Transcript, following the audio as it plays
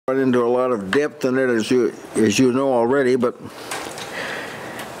into a lot of depth in it, as you know already, but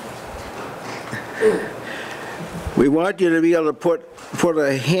we want you to be able to put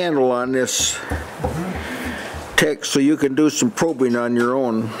a handle on this text so you can do some probing on your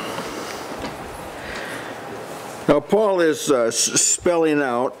own. Now, Paul is spelling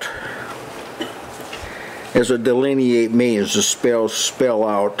out, as a delineate means, to spell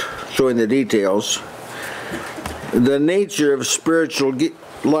out, showing the details, the nature of spiritual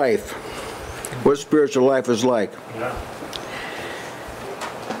life, what spiritual life is like. Yeah.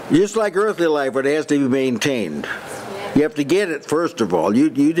 Just like earthly life, it has to be maintained. Yeah. You have to get it, first of all. You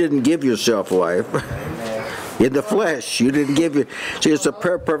didn't give yourself life. In the flesh, you didn't give you. See, it's a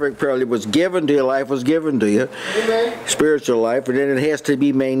perfect parallel. It was given to you, life was given to you. Amen. Spiritual life, and then it has to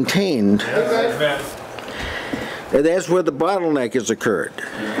be maintained. Amen. And that's where the bottleneck has occurred.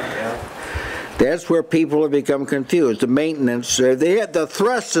 That's where people have become confused. The maintenance, the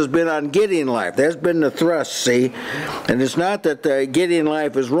thrust has been on getting life. That's been the thrust, see? And it's not that getting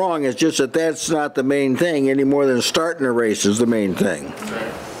life is wrong, it's just that that's not the main thing any more than starting a race is the main thing.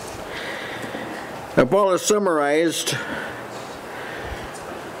 Now, Paul has summarized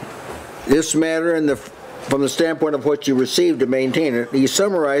this matter from the standpoint of what you receive to maintain it. He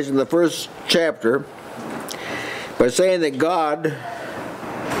summarized in the first chapter by saying that God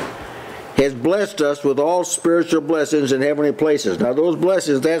has blessed us with all spiritual blessings in heavenly places. Now, those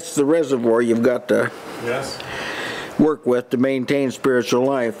blessings, that's the reservoir you've got to work with to maintain spiritual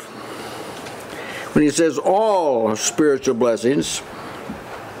life. When he says all spiritual blessings,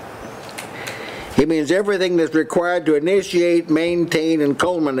 he means everything that's required to initiate, maintain, and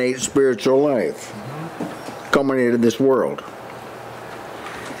culminate spiritual life. Culminate in this world.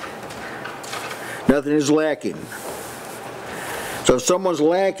 Nothing is lacking. So if someone's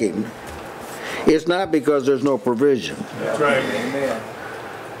lacking, it's not because there's no provision. That's right. Amen.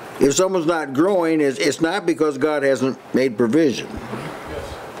 If someone's not growing, it's not because God hasn't made provision.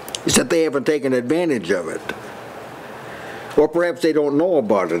 It's that they haven't taken advantage of it. Or perhaps they don't know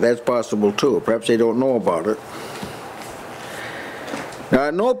about it. That's possible too. Perhaps they don't know about it. Now,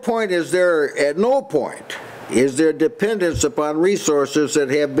 at no point is there dependence upon resources that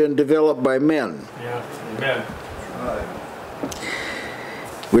have been developed by men. Yeah. Amen. Right.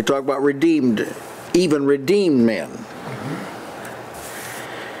 We talk about even redeemed men.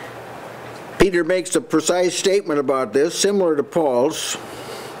 Peter makes a precise statement about this, similar to Paul's,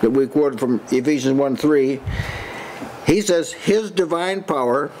 that we quoted from Ephesians 1:3. He says, his divine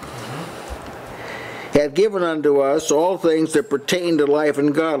power hath given unto us all things that pertain to life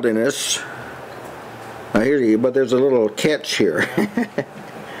and godliness. Now but there's a little catch here.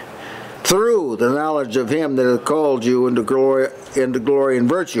 Through the knowledge of him that hath called you into glory and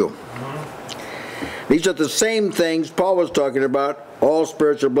virtue. These are the same things Paul was talking about, all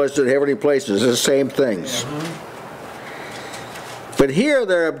spiritual blessed in heavenly places, the same things. But here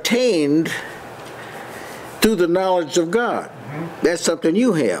they're obtained through the knowledge of God. That's something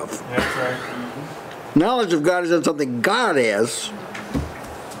you have. That's right. Knowledge of God isn't something God has.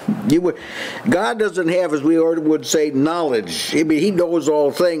 God doesn't have, as we would say, knowledge. I mean, he knows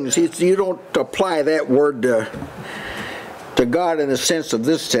all things. You don't apply that word to God in the sense of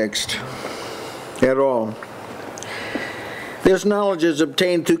this text at all. This knowledge is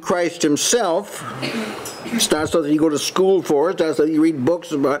obtained through Christ himself. It's not something you go to school for. It's not something you read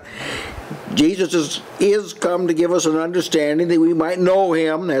books about. Jesus is come to give us an understanding that we might know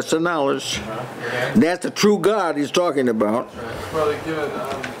him. That's the knowledge. That's the true God he's talking about. Well, they give it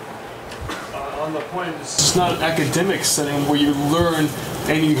on the point, it's not an academic setting where you learn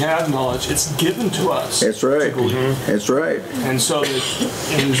and you have knowledge. It's given to us. That's right. That's right. And so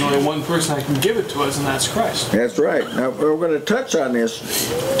there's only one person that can give it to us, and that's Christ. That's right. Now, we're going to touch on this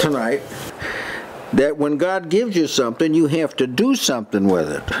tonight, that when God gives you something, you have to do something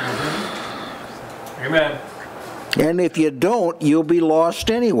with it. Amen. And if you don't, you'll be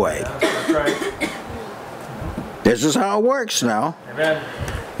lost anyway. That's right. This is how it works now. Amen.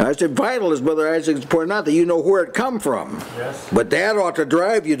 I said vital, as Brother Isaac's pointed out, that you know where it come from. Yes. But that ought to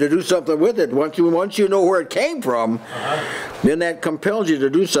drive you to do something with it. Once you know where it came from, then that compels you to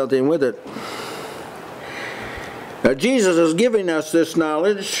do something with it. Now, Jesus is giving us this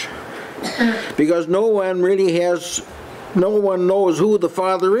knowledge because no one knows who the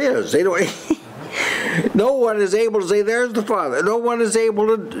Father is. They don't. No one is able to say, there's the Father. No one is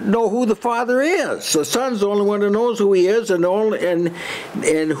able to know who the Father is. The Son's the only one who knows who he is and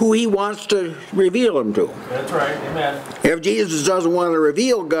who he wants to reveal him to. That's right. Amen. If Jesus doesn't want to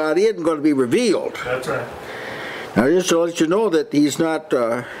reveal God, he isn't going to be revealed. That's right. Now, just to let you know that he's not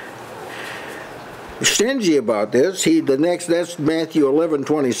stingy about this. That's Matthew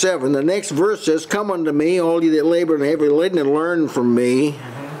 11:27. The next verse says, "Come unto me, all you that labor and are heavy laden, and learn from me."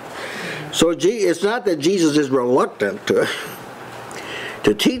 So it's not that Jesus is reluctant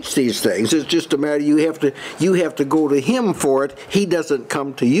to teach these things. It's just a matter you have to go to him for it. He doesn't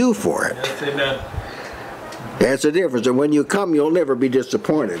come to you for it. Yes, amen. That's the difference. And when you come, you'll never be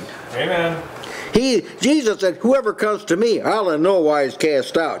disappointed. Amen. Jesus said, "Whoever comes to me, I'll in no wise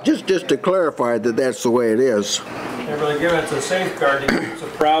cast out." Just to clarify that that's the way it is. Yeah, but again, it's a safeguard that keeps the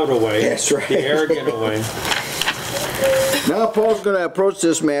proud away. That's right. The arrogant away. Now Paul's going to approach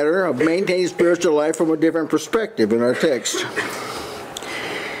this matter of maintaining spiritual life from a different perspective in our text.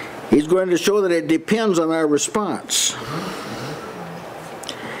 He's going to show that it depends on our response.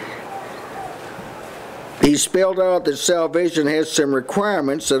 He spelled out that salvation has some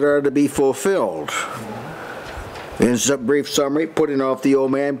requirements that are to be fulfilled. In some brief summary, putting off the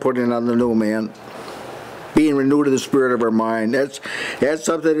old man, putting on the new man, being renewed to the spirit of our mind. That's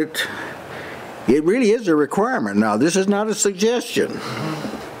something that it really is a requirement. Now, this is not a suggestion.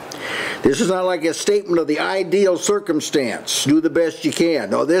 This is not like a statement of the ideal circumstance. Do the best you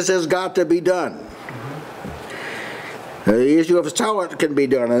can. No, this has got to be done. The issue of how it can be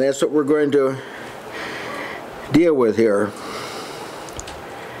done, and that's what we're going to deal with here.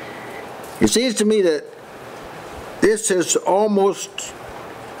 It seems to me that this has almost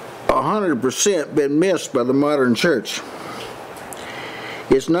 100% been missed by the modern church.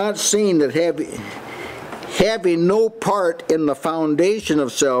 It's not seen that having no part in the foundation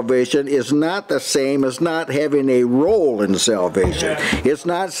of salvation is not the same as not having a role in salvation. It's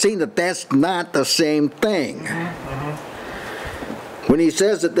not seen that that's not the same thing. When he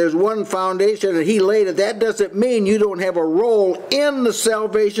says that there's one foundation and he laid it, that doesn't mean you don't have a role in the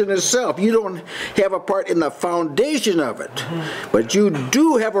salvation itself. You don't have a part in the foundation of it. But you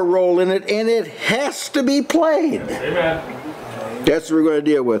do have a role in it, and it has to be played. Amen. That's what we're going to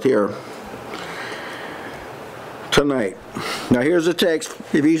deal with here tonight. Now here's the text,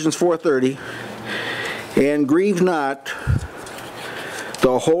 Ephesians 4:30. "And grieve not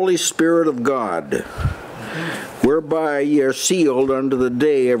the Holy Spirit of God, whereby ye are sealed unto the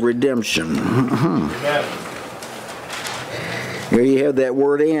day of redemption." Here you have that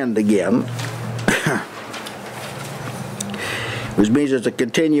word "and" again, which means it's a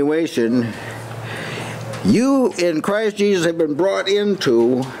continuation. You in Christ Jesus have been brought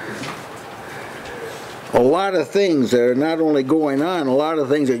into a lot of things that are not only going on, a lot of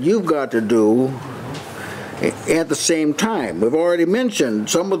things that you've got to do at the same time. We've already mentioned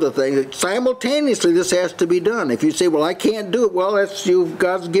some of the things. Simultaneously, this has to be done. If you say, "Well, I can't do it," well, that's you.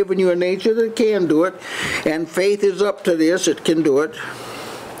 God's given you a nature that can do it, and faith is up to this. It can do it.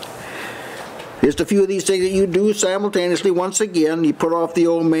 Just a few of these things that you do simultaneously. Once again, you put off the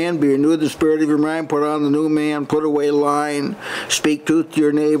old man, be renewed the spirit of your mind, put on the new man, put away lying, speak truth to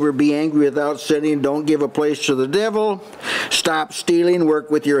your neighbor, be angry without sinning, don't give a place to the devil, stop stealing,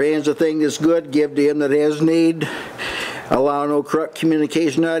 work with your hands the thing that's good, give to him that has need, allow no corrupt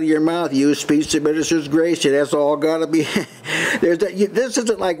communication out of your mouth, use speech that ministers grace. That's all got to be. This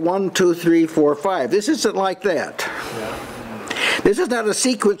isn't like 1, 2, 3, 4, 5. This isn't like that. This is not a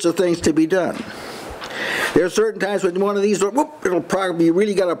sequence of things to be done. There are certain times when one of these, it'll probably, you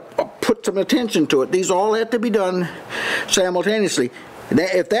really got to put some attention to it. These all have to be done simultaneously.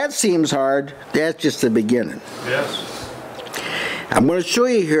 If that seems hard, that's just the beginning. Yes. I'm going to show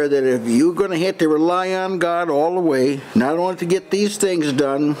you here that if you're going to have to rely on God all the way, not only to get these things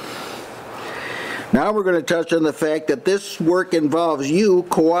done. Now we're going to touch on the fact that this work involves you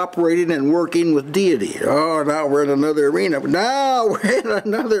cooperating and working with deity. Oh, now we're in another arena. Now we're in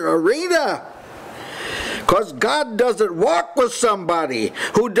another arena. Because God doesn't walk with somebody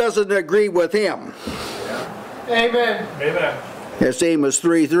who doesn't agree with him. Amen. Amen. That's Amos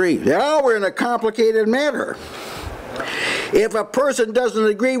 3:3. Now we're in a complicated matter. If a person doesn't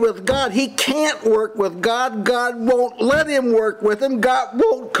agree with God, he can't work with God. God won't let him work with him. God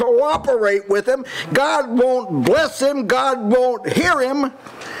won't cooperate with him. God won't bless him. God won't hear him.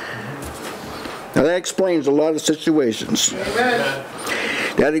 Now that explains a lot of situations. Amen.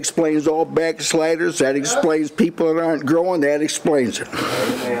 That explains all backsliders. That explains people that aren't growing. That explains it.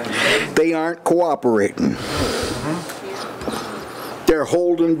 Amen. They aren't cooperating. They're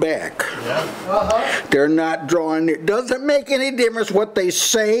holding back. They're not drawing. It doesn't make any difference what they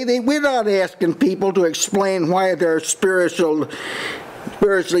say. We're not asking people to explain why they're spiritually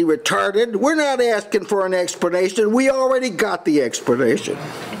retarded. We're not asking for an explanation. We already got the explanation.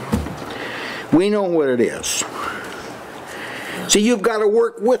 We know what it is. See, you've got to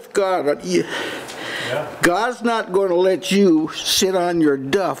work with God. Yeah. God's not going to let you sit on your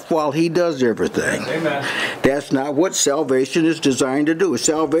duff while He does everything. Amen. That's not what salvation is designed to do.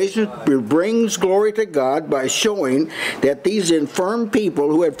 Salvation brings glory to God by showing that these infirm people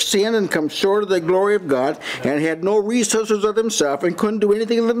who have sinned and come short of the glory of God and had no resources of themselves and couldn't do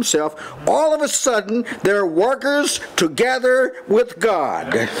anything of themselves, all of a sudden they're workers together with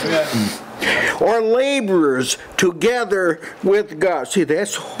God. Or laborers together with God. See,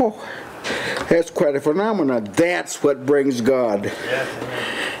 that's quite a phenomenon. That's what brings God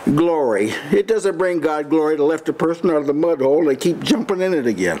glory. It doesn't bring God glory to lift a person out of the mud hole and they keep jumping in it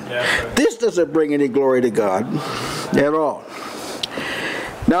again. This doesn't bring any glory to God at all.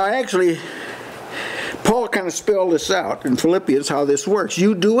 Now, actually, Paul kind of spelled this out in Philippians how this works.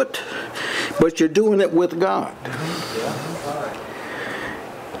 You do it, but you're doing it with God.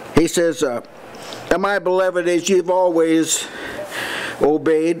 He says, and my beloved, as you've always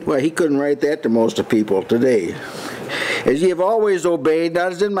obeyed. Well, he couldn't write that to most of people today. As ye have always obeyed,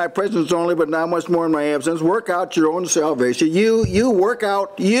 not as in my presence only, but now much more in my absence, work out your own salvation. You work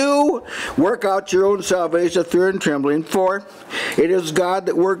out your own salvation with fear and trembling, for it is God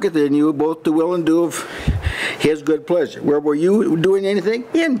that worketh in you, both to will and do of His good pleasure. Where were you doing anything?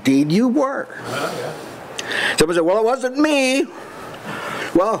 Indeed you were. Someone said, well, it wasn't me.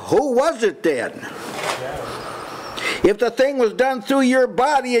 Well, who was it then? If the thing was done through your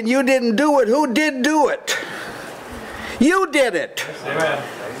body and you didn't do it, who did do it? You did it. Amen.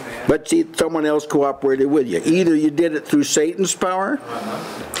 But see, someone else cooperated with you. Either you did it through Satan's power,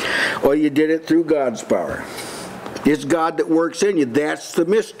 or you did it through God's power. It's God that works in you. That's the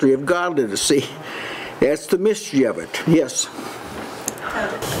mystery of godliness. See, that's the mystery of it. Yes.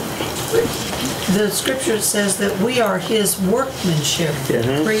 The scripture says that we are His workmanship,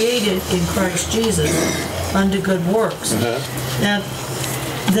 created in Christ Jesus unto good works. Now,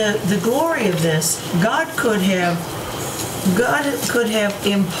 the glory of this, God could have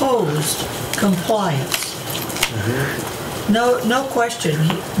imposed compliance. No question.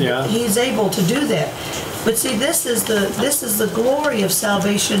 He's able to do that. But see, this is the glory of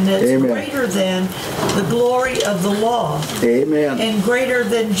salvation that's greater than the glory of the law. Amen. And greater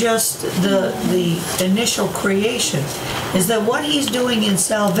than just the initial creation. Is that what He's doing in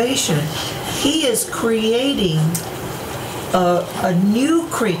salvation? He is creating a new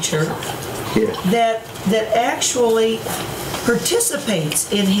creature that actually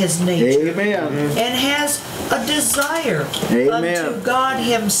participates in His nature. Amen. And has a desire unto God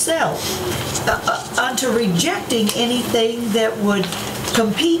Himself, unto rejecting anything that would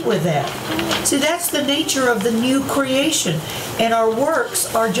compete with that. See, that's the nature of the new creation, and our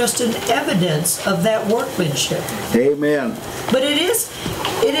works are just an evidence of that workmanship. Amen. But it is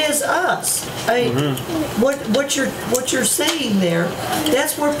us. What you're saying there,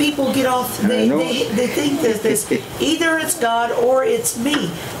 that's where people get off. They think that this either it's God or it's me.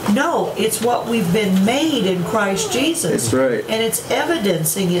 No, it's what we've been made in Christ Jesus. That's right. And it's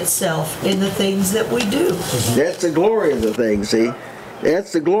evidencing itself in the things that we do. That's the glory of the thing, see?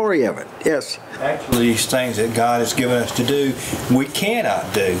 That's the glory of it, yes. Actually, these things that God has given us to do, we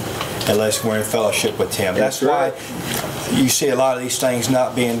cannot do unless we're in fellowship with Him. That's why you see a lot of these things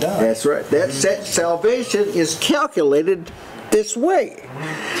not being done. That's right. That salvation is calculated this way.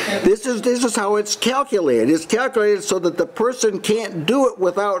 This is how it's calculated. It's calculated so that the person can't do it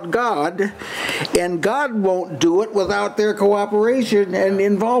without God, and God won't do it without their cooperation and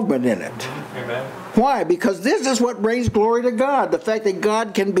involvement in it. Amen. Why? Because this is what brings glory to God. The fact that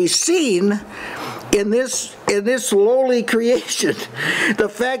God can be seen in this lowly creation. The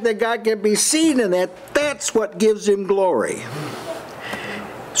fact that God can be seen in that's what gives Him glory.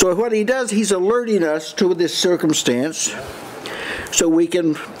 So what He does, He's alerting us to this circumstance so we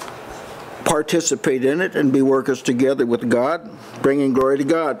can participate in it and be workers together with God, bringing glory to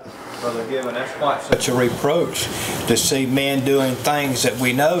God. Brother Given, that's why it's such a reproach to see men doing things that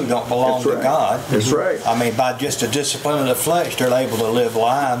we know don't belong to God. That's right. I mean, by just a discipline of the flesh, they're able to live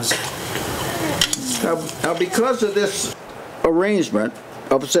lives. Now, because of this arrangement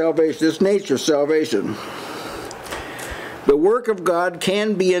of salvation, this nature of salvation, the work of God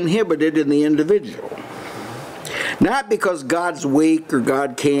can be inhibited in the individual. Not because God's weak or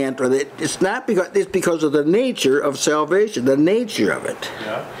God can't, or that it's because of the nature of salvation, the nature of it.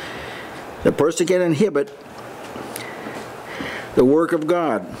 Yeah. The person can inhibit the work of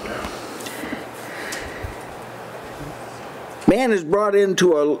God. Man is brought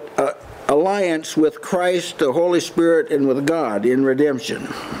into a alliance with Christ, the Holy Spirit, and with God in redemption.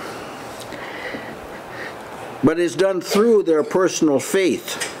 But it's done through their personal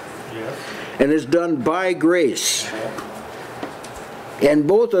faith. And is done by grace. And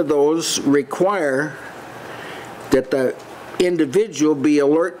both of those require that the individual be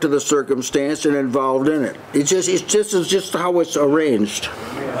alert to the circumstance and involved in it. It's just how it's arranged.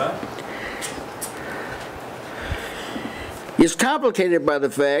 It's complicated by the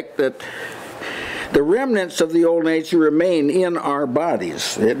fact that the remnants of the old nature remain in our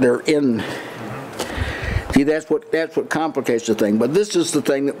bodies. They're in. See, that's what complicates the thing. But this is the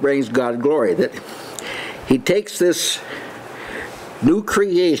thing that brings God glory. That He takes this new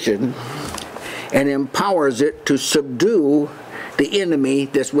creation and empowers it to subdue the enemy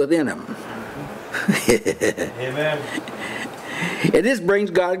that's within him. Amen. And this brings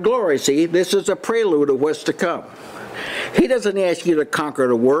God glory. See, this is a prelude of what's to come. He doesn't ask you to conquer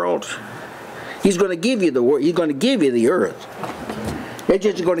the world. He's going to give you the world. He's going to give you the earth. He's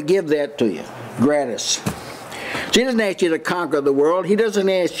just going to give that to you, gratis. So He doesn't ask you to conquer the world. He doesn't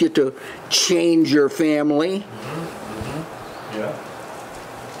ask you to change your family. Yeah.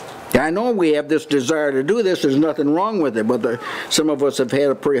 I know we have this desire to do this. There's nothing wrong with it, but some of us have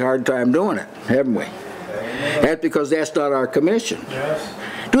had a pretty hard time doing it, haven't we? That's because that's not our commission. Yes.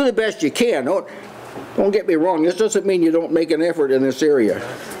 Do the best you can. Don't get me wrong. This doesn't mean you don't make an effort in this area.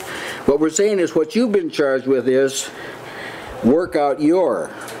 What we're saying is what you've been charged with is work out your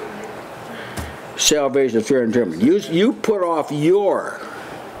salvation, fear, and trembling. You put off your.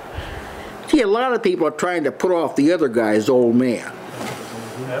 See, a lot of people are trying to put off the other guy's old man.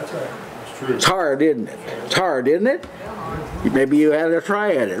 That's right. It's true. It's hard, isn't it? It's hard, isn't it? Maybe you had a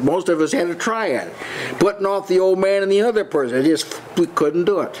try at it. Most of us had a try at it. Putting off the old man and the other person. We couldn't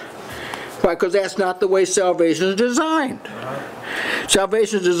do it. Why? Because that's not the way salvation is designed.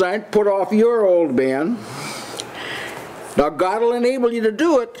 Salvation is designed to put off your old man. Now God will enable you to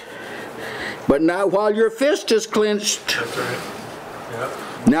do it, but not while your fist is clenched. That's right.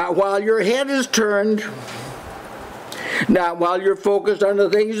 Yep. Not while your head is turned. Not while you're focused on the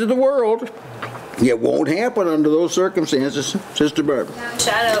things of the world. It won't happen under those circumstances, Sister Barbara.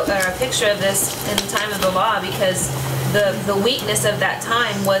 Shadow or a picture of this in the time of the law, because the weakness of that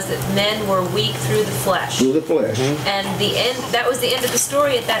time was that men were weak through the flesh. Through the flesh. And that was the end of the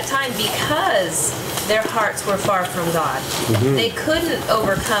story at that time, because their hearts were far from God. They couldn't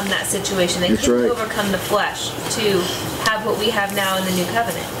overcome that situation. They couldn't overcome the flesh to have what we have now in the new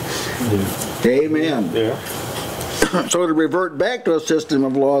covenant. Amen. Yeah. So to revert back to a system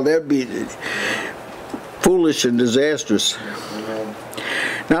of law, that'd be foolish and disastrous.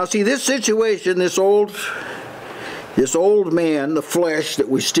 Now see, this situation, this old man, the flesh that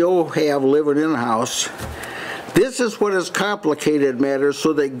we still have living in the house, this is what has complicated matters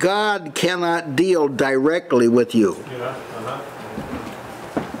so that God cannot deal directly with you.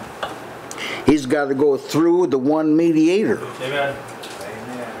 He's got to go through the one mediator. Amen.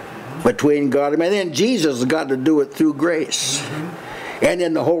 Between God and man. And then Jesus has got to do it through grace. And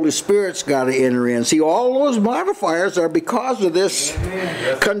then the Holy Spirit's got to enter in. See, all those modifiers are because of this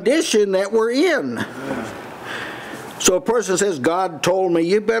condition that we're in. So a person says, God told me,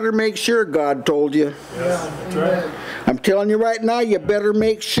 you better make sure God told you. That's right. I'm telling you right now, you better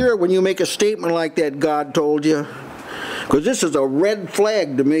make sure when you make a statement like that, God told you. Because this is a red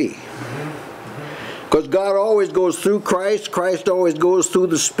flag to me. Because God always goes through Christ. Christ always goes through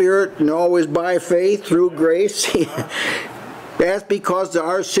the Spirit, and always by faith, through grace. That's because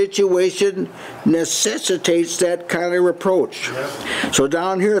our situation necessitates that kind of reproach. Yep. So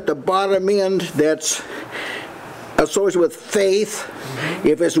down here at the bottom end, that's associated with faith.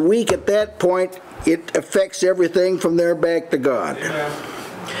 If it's weak at that point, it affects everything from there back to God.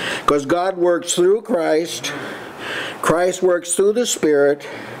 Because God works through Christ. Christ works through the Spirit,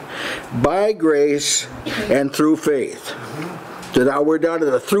 by grace, and through faith. So now we're down to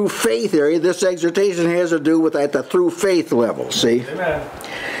the through faith area. This exhortation has to do with at the through faith level, see? Amen.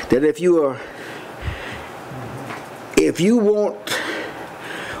 That if you won't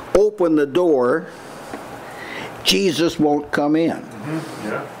open the door, Jesus won't come in.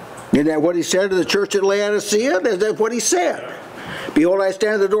 Yeah. Isn't that what he said to the church at Laodicea? That's what he said. Behold, I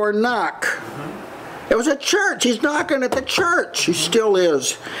stand at the door and knock. It was a church. He's knocking at the church. He still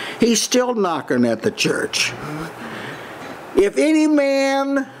is. He's still knocking at the church. If any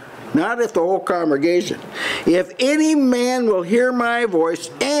man, not if the whole congregation, if any man will hear my voice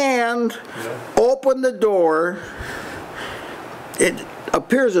and open the door, it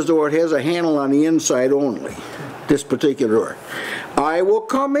appears as though it has a handle on the inside only, this particular door. I will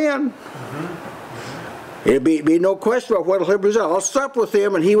come in. It'll be no question about what will be resolved. I'll sup with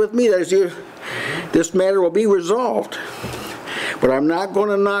him and he with me. That is, this matter will be resolved. But I'm not going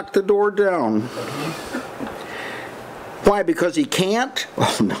to knock the door down. Why? Because he can't?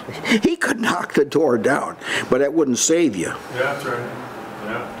 Oh, no. He could knock the door down, but that wouldn't save you. Yeah, that's right.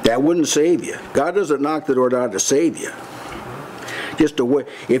 Yeah. That wouldn't save you. God doesn't knock the door down to save you. Just to,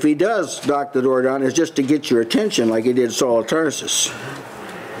 if he does knock the door down, it's just to get your attention like he did Saul of Tarsus.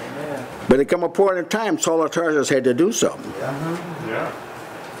 But there come a point in time, Saul of Tarsus had to do something. Yeah.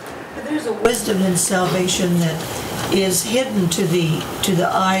 There's a wisdom in salvation that is hidden to the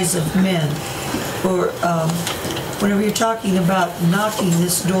eyes of men. Or whenever you're talking about knocking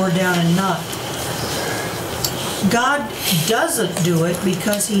this door down and knock, God doesn't do it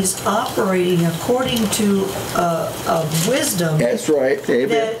because he's operating according to a wisdom. That's right.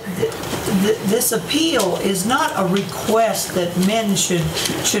 Amen. This appeal is not a request that men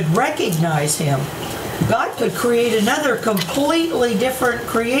should recognize him. God could create another completely different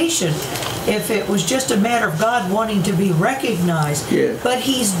creation if it was just a matter of God wanting to be recognized. Yeah. But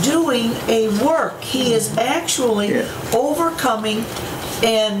he's doing a work. He is actually overcoming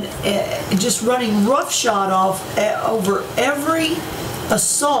and just running roughshod off over every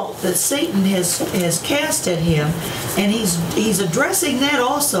assault that Satan has cast at him, and he's addressing that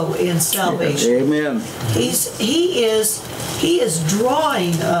also in salvation. Amen. He is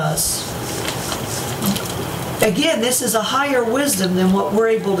drawing us. Again, this is a higher wisdom than what we're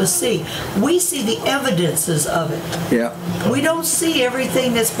able to see. We see the evidences of it. Yeah. We don't see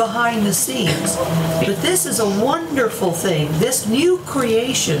everything that's behind the scenes. But this is a wonderful thing. This new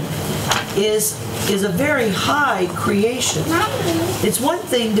creation is a very high creation. It's one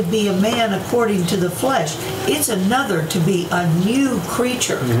thing to be a man according to the flesh. It's another to be a new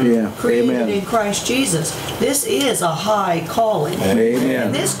creature created Amen. in Christ Jesus. This is a high calling. Amen.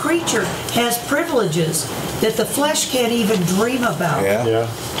 And this creature has privileges that the flesh can't even dream about. Yeah.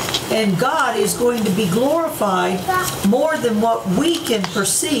 And God is going to be glorified more than what we can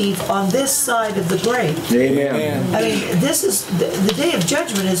perceive on this side of the grave. Amen. I mean, this is the day of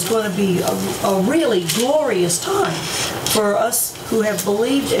judgment is going to be a really glorious time for us who have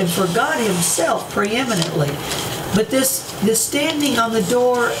believed and for God himself preeminently. But this standing on the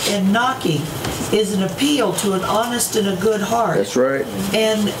door and knocking is an appeal to an honest and a good heart. That's right.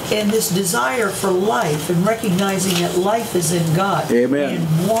 And this desire for life and recognizing that life is in God. Amen.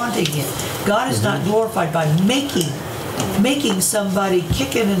 And wanting it. God is not glorified by making somebody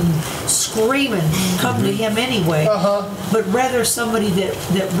kicking and screaming come to him anyway, but rather somebody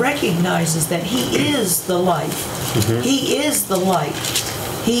that recognizes that he is the life. He is the light.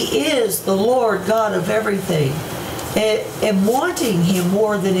 He is the Lord God of everything. And wanting him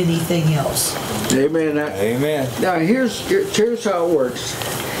more than anything else. Amen. Amen. Now here's how it works.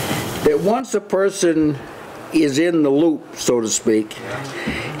 That once a person is in the loop, so to speak,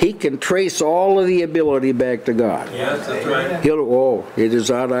 he can trace all of the ability back to God. Yes, that's right. It is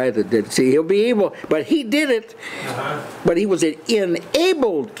not I that did. See, he'll be able, but he did it, but he was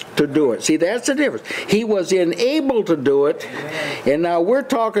enabled to do it. See, that's the difference. He was enabled to do it, and now we're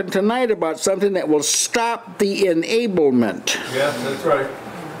talking tonight about something that will stop the enablement. Yes, that's right.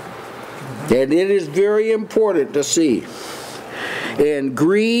 And it is very important to see. And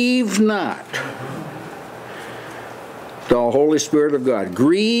grieve not the Holy Spirit of God.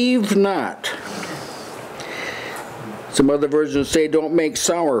 Grieve not. Some other versions say don't make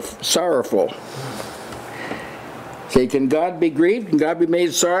sorrowful. Say, can God be grieved? Can God be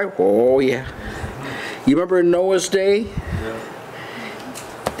made sorry? Oh, yeah. You remember in Noah's day?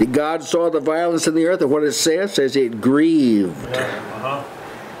 That God saw the violence in the earth, and what it says? It says it grieved.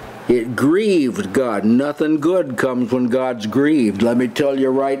 It grieved God. Nothing good comes when God's grieved. Let me tell you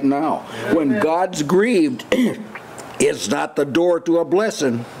right now. When God's grieved, it's not the door to a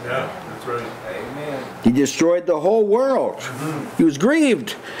blessing. Yeah, that's right. Amen. He destroyed the whole world. He was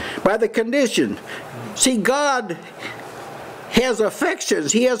grieved by the condition. See, God has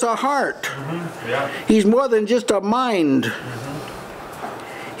affections. He has a heart. He's more than just a mind.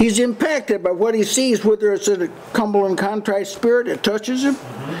 He's impacted by what he sees, whether it's a humble and contrite spirit that touches him.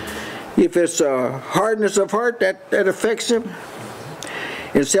 If it's a hardness of heart, that affects him.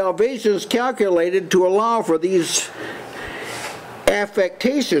 And salvation is calculated to allow for these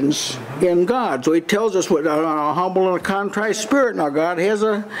affectations in God. So he tells us what a humble and a contrite spirit. Now God has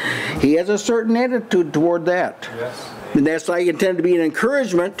a certain attitude toward that. Yes. And that's like intended to be an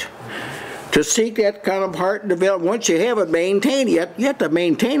encouragement to seek that kind of heart and develop. Once you have it, maintain it. You have to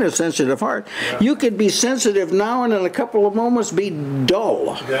maintain a sensitive heart. You could be sensitive now and in a couple of moments be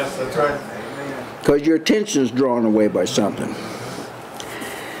dull. Yes, that's right. Because your attention is drawn away by something.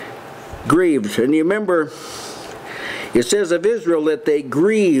 Grieved. And you remember, it says of Israel that they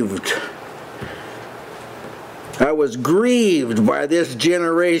grieved. I was grieved by this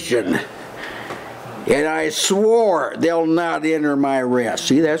generation. And I swore they'll not enter my rest.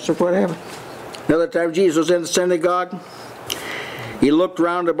 See, that's what happened. Another time Jesus was in the synagogue. He looked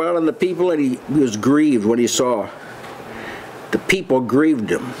round about on the people, and he was grieved when he saw the people grieved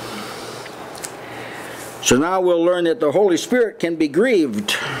him. So now we'll learn that the Holy Spirit can be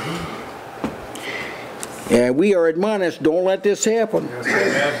grieved. And we are admonished, don't let this happen.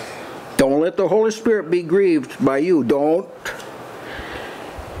 Don't let the Holy Spirit be grieved by you. Don't.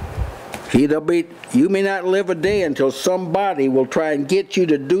 You may not live a day until somebody will try and get you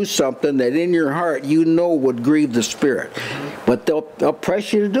to do something that in your heart you know would grieve the Spirit. But they'll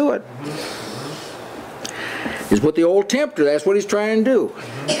press you to do it. It's what the old tempter, that's what he's trying to do.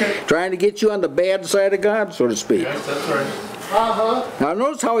 Trying to get you on the bad side of God, so to speak. Yes, that's right. Now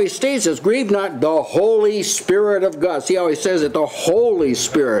notice how he states this, grieve not the Holy Spirit of God. See how he says it, the Holy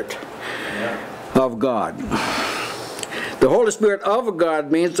Spirit of God. The Holy Spirit of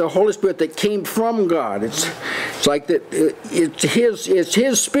God means the Holy Spirit that came from God. It's like that. It's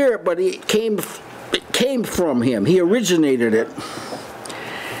His Spirit, but it came from Him. He originated it.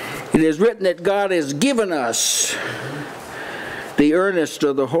 It is written that God has given us the earnest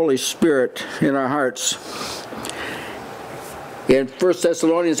of the Holy Spirit in our hearts. In 1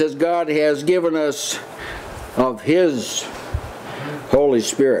 Thessalonians says God has given us of His Holy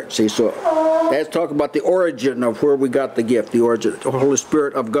Spirit. See, so that's talking about the origin of where we got the gift, the origin, the Holy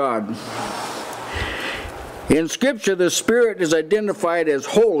Spirit of God. In Scripture, the Spirit is identified as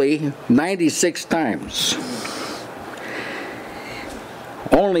holy 96 times.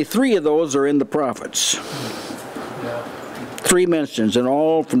 Only 3 of those are in the prophets. 3 mentions, and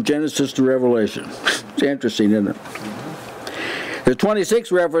all from Genesis to Revelation. It's interesting, isn't it? There's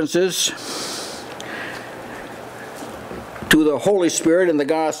 26 references to the Holy Spirit in the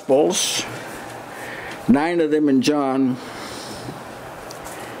Gospels, 9 of them in John,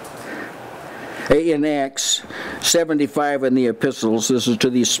 in Acts, 75 in the epistles. This is to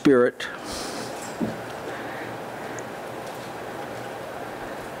the Spirit.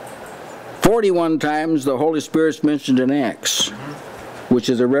 "41 times the Holy Spirit's mentioned in Acts, which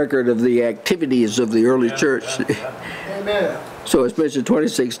is a record of the activities of the early church. Amen. So it's mentioned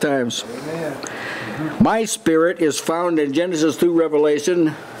 26 times. Amen. My Spirit is found in Genesis through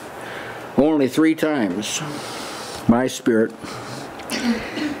Revelation only 3 times. My Spirit.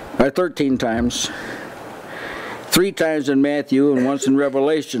 13 times. 3 times in Matthew and once in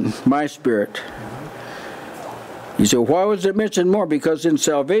Revelation. My Spirit. You say, why was it mentioned more? Because in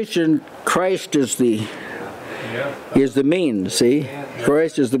salvation, Christ is the means, see?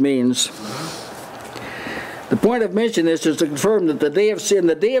 Christ is the means. The point of mentioning this is to confirm that the day of sin,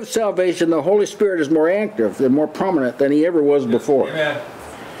 the day of salvation, the Holy Spirit is more active and more prominent than He ever was before. Amen.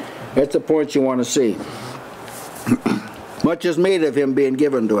 That's the point you want to see. Much is made of Him being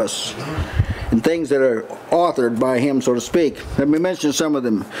given to us, and things that are authored by Him, so to speak. Let me mention some of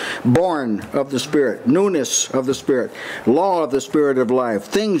them. Born of the Spirit, newness of the Spirit, law of the Spirit of life,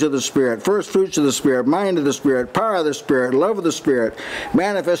 things of the Spirit, first fruits of the Spirit, mind of the Spirit, power of the Spirit, love of the Spirit,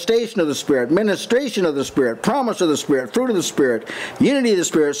 manifestation of the Spirit, ministration of the Spirit, promise of the Spirit, fruit of the Spirit, unity of the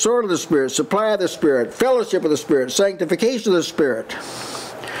Spirit, sword of the Spirit, supply of the Spirit, fellowship of the Spirit, sanctification of the Spirit.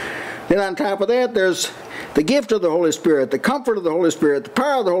 Then on top of that, there's the gift of the Holy Spirit, the comfort of the Holy Spirit, the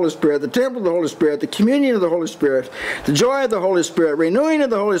power of the Holy Spirit, the temple of the Holy Spirit, the communion of the Holy Spirit, the joy of the Holy Spirit, renewing of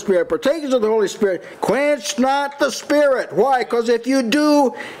the Holy Spirit, partakers of the Holy Spirit. Quench not the Spirit. Why? Because if you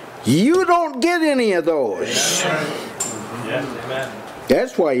do, you don't get any of those. Yes, amen.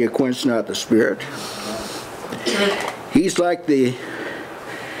 That's why you quench not the Spirit. He's like the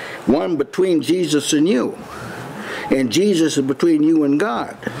one between Jesus and you. And Jesus is between you and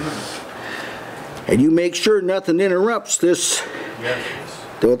God. And you make sure nothing interrupts this,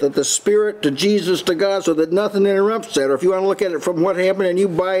 that the Spirit to Jesus to God, so that nothing interrupts that. Or if you want to look at it from what happened, and you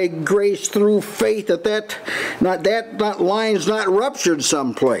by grace through faith, that line's not ruptured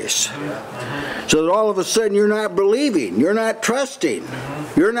someplace. So that all of a sudden you're not believing, you're not trusting,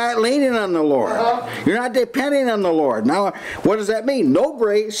 you're not leaning on the Lord, you're not depending on the Lord. Now, what does that mean? No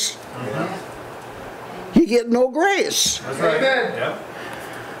grace. You get no grace. That's right. Amen. Yep.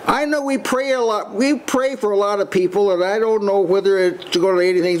 I know we pray a lot. We pray for a lot of people, and I don't know whether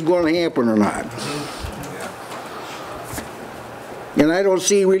anything's going to happen or not. And I don't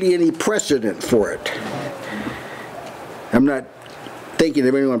see really any precedent for it. I'm not thinking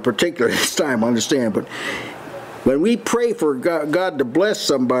of anyone in particular this time, I understand, but when we pray for God to bless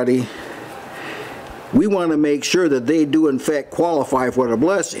somebody, we want to make sure that they do in fact qualify for the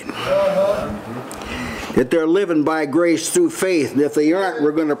blessing. That they're living by grace through faith. And if they aren't,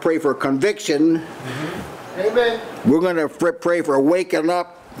 we're going to pray for conviction. Amen. We're going to pray for waking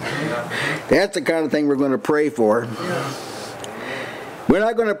up That's the kind of thing we're going to pray for. We're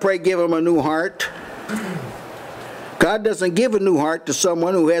not going to pray, give them a new heart. God doesn't give a new heart to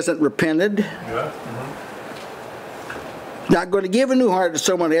someone who hasn't repented. Not going to give a new heart to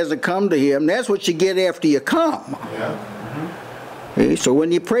someone who hasn't come to Him. That's what you get after you come. Okay, so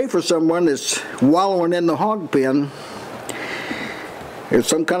when you pray for someone that's wallowing in the hog pen, there's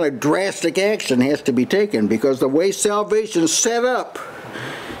some kind of drastic action has to be taken, because the way salvation's set up,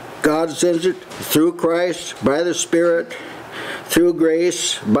 God sends it through Christ, by the Spirit, through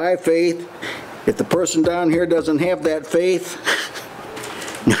grace, by faith. If the person down here doesn't have that faith,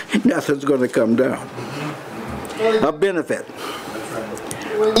 nothing's going to come down. A benefit.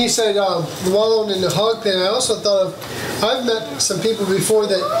 When you said wallowing in the hog pen, I also thought of, I've met some people before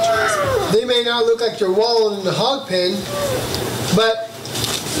that they may not look like they're wallowing in the hog pen, but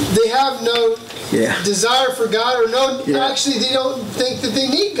they have no desire for God, or actually they don't think that they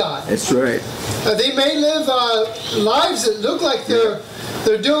need God. That's right. They may live lives that look like they're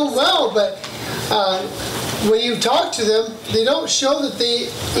doing well, but when you talk to them, they don't show that they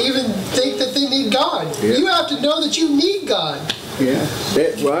even think that they need God. You have to know that you need God.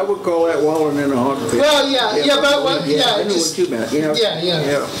 Well, I would call that wallowing in a hog pen. Well, I know what you meant.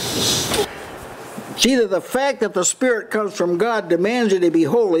 See, the fact that the Spirit comes from God demands you to be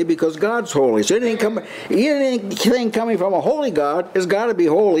holy, because God's holy. So anything coming from a holy God has got to be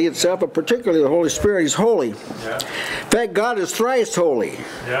holy itself, but particularly the Holy Spirit is holy. In fact, God is thrice holy.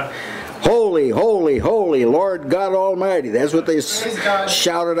 Holy, holy, holy, Lord God Almighty. That's what they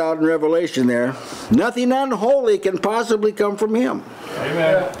shouted out in Revelation there. Nothing unholy can possibly come from Him.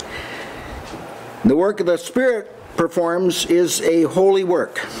 Amen. The work of the Spirit performs is a holy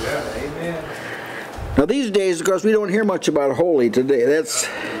work. Amen. Now these days, of course, we don't hear much about holy today.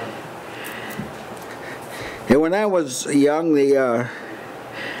 And when I was young, the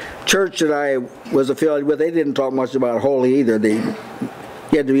church that I was affiliated with, they didn't talk much about holy either.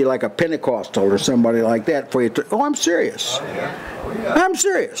 You had to be like a Pentecostal or somebody like that for you to... Oh, I'm serious. I'm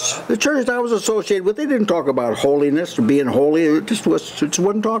serious. The church I was associated with, they didn't talk about holiness or being holy. It just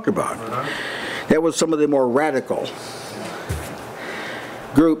wasn't talked about. That was some of the more radical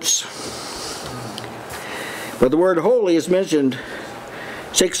groups. But the word holy is mentioned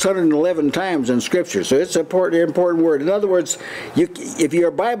 611 times in Scripture, so it's an important word. In other words, if you're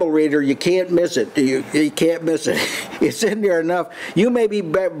a Bible reader, you can't miss it. You can't miss it. It's in there enough. You may be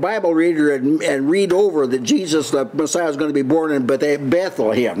a Bible reader and read over that Jesus, the Messiah, is going to be born in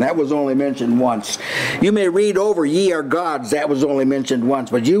Bethlehem. That was only mentioned once. You may read over, ye are gods. That was only mentioned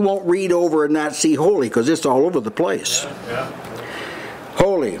once. But you won't read over and not see holy, because it's all over the place.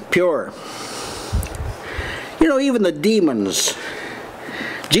 Holy, pure. You know, even the demons...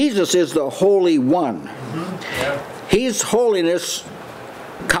 Jesus is the Holy One. He's holiness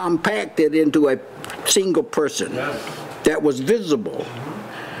compacted into a single person that was visible,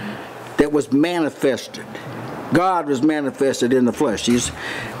 that was manifested. God was manifested in the flesh.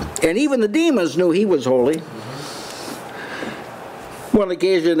 And even the demons knew He was holy. One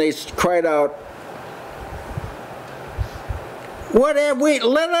occasion they cried out, "What have we?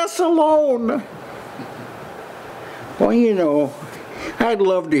 Let us alone." Well, you know, I'd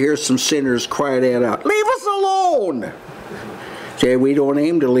love to hear some sinners cry that out. Leave us alone! Say, we don't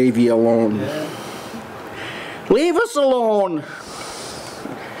aim to leave you alone. Leave us alone.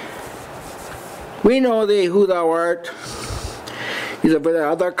 We know who thou art. He said, but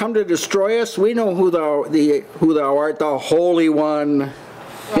art thou come to destroy us? We know who thou art, the Holy One.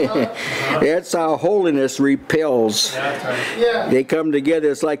 That's how holiness repels. They come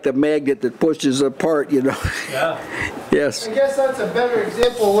together. It's like the magnet that pushes apart, you know. Yes. I guess that's a better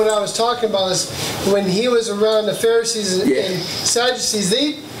example of what I was talking about, is when He was around the Pharisees and Sadducees.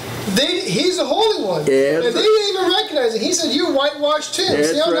 He's a holy one. And they didn't even recognize it. He said, "You whitewashed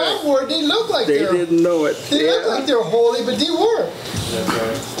tombs." See, on that word, they look like they didn't know it. They look like they're holy, but they weren't.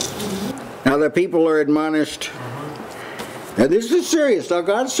 Now the people are admonished. Now this is serious. Now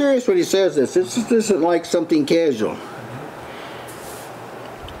God's serious when He says this. This isn't like something casual.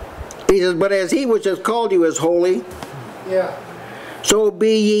 He says, "But as He which has called you is holy, so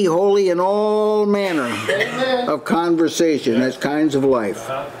be ye holy in all manner of conversation," that's kinds of life.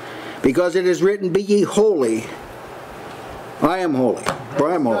 Because it is written, "Be ye holy. I am holy,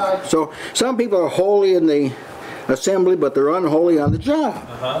 for I am holy." So some people are holy in the assembly, but they're unholy on the job.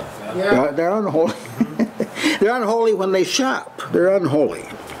 They're unholy. They're unholy when they shop. They're unholy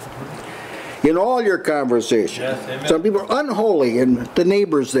in all your conversation. Some people are unholy in the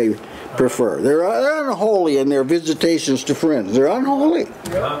neighbors they prefer. They're unholy in their visitations to friends. They're unholy.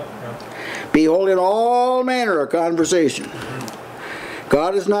 Be holy in all manner of conversation.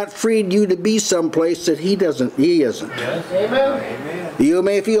 God has not freed you to be someplace that He isn't. Amen. You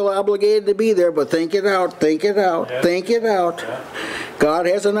may feel obligated to be there, but think it out, think it out, think it out. God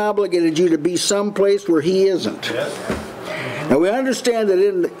hasn't obligated you to be someplace where He isn't. Now we understand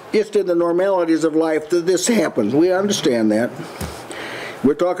that just in the normalities of life that this happens. We understand that.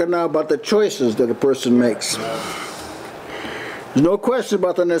 We're talking now about the choices that a person makes. There's no question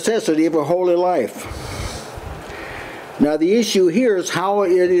about the necessity of a holy life. Now the issue here is how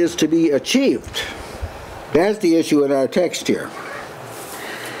it is to be achieved. That's the issue in our text here.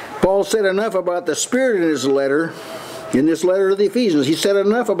 Paul said enough about the Spirit in his letter, in this letter to the Ephesians. He said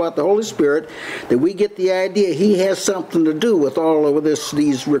enough about the Holy Spirit that we get the idea He has something to do with all of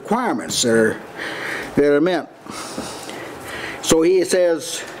these requirements that are meant. So he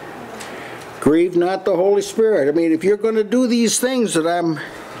says, grieve not the Holy Spirit. I mean, if you're going to do these things that I'm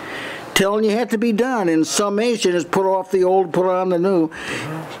telling you have to be done, in summation is put off the old, put on the new.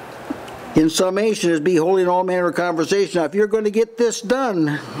 In summation is be holy in all manner of conversation. Now, if you're going to get this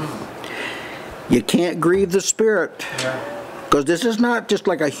done, you can't grieve the Spirit. Because this is not just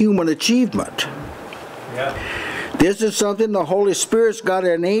like a human achievement. This is something the Holy Spirit's got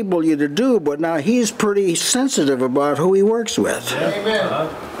to enable you to do, but now He's pretty sensitive about who He works with. Amen.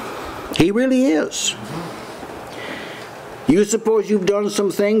 He really is. You suppose you've done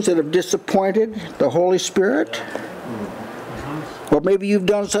some things that have disappointed the Holy Spirit? Or maybe you've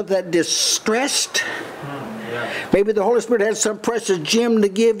done something that distressed. Maybe the Holy Spirit had some precious gem to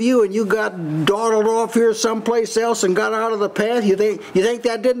give you and you got dawdled off here someplace else and got out of the path. You think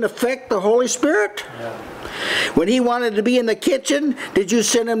that didn't affect the Holy Spirit? When He wanted to be in the kitchen, did you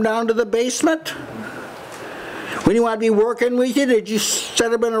send Him down to the basement? When He wanted to be working with you, did you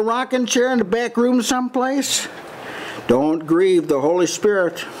set Him in a rocking chair in the back room someplace? Don't grieve the Holy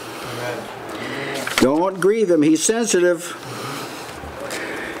Spirit. Don't grieve Him. He's sensitive.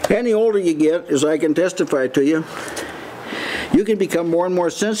 And the older you get, as I can testify to you, you can become more and more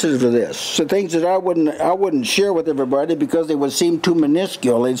sensitive to this. So things that I wouldn't share with everybody because they would seem too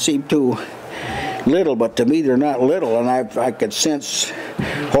minuscule. They'd seem too little, but to me they're not little. And I could sense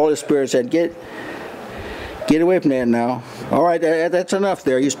Holy Spirit said, get away from that now. All right, that's enough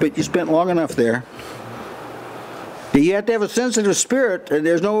there. You spent long enough there. You have to have a sensitive spirit, and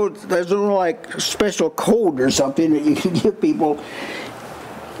there's no like special code or something that you can give people.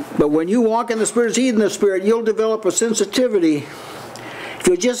 But when you walk in the Spirit, seed in the Spirit, you'll develop a sensitivity. If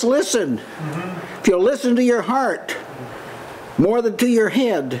you just listen, if you'll listen to your heart more than to your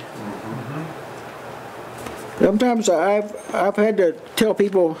head. Sometimes I've had to tell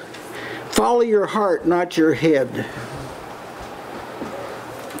people, follow your heart, not your head.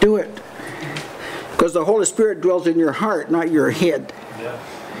 Do it. Because the Holy Spirit dwells in your heart, not your head.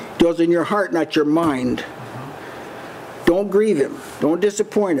 Dwells in your heart, not your mind. Don't grieve Him. Don't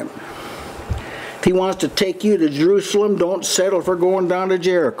disappoint Him. If He wants to take you to Jerusalem, don't settle for going down to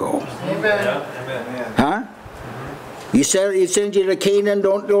Jericho. Amen. Huh? He sends you to Canaan,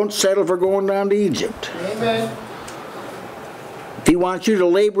 don't settle for going down to Egypt. Amen. If He wants you to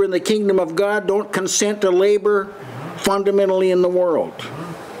labor in the kingdom of God, don't consent to labor fundamentally in the world.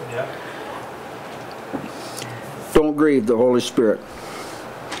 Don't grieve the Holy Spirit.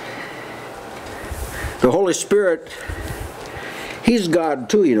 The Holy Spirit, He's God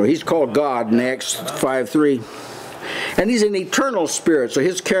too, you know. He's called God in Acts 5:3. And He's an eternal spirit, so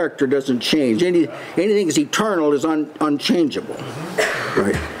His character doesn't change. Anything that's eternal is unchangeable.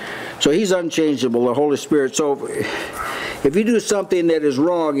 Right? So He's unchangeable, the Holy Spirit. So if you do something that is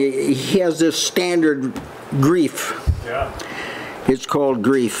wrong, He has this standard grief. It's called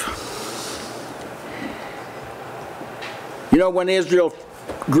grief. You know, when Israel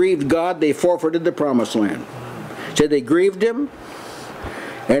grieved God, they forfeited the promised land. Said they grieved Him,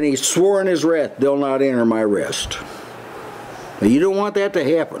 and He swore in His wrath, they'll not enter my rest. Now, you don't want that to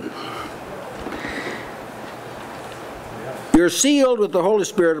happen. You're sealed with the Holy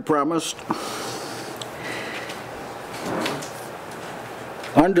Spirit of promise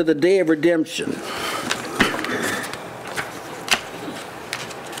under the day of redemption.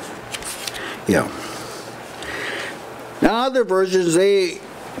 Yeah. Now other versions, they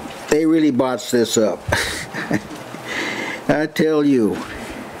really botch this up. I tell you,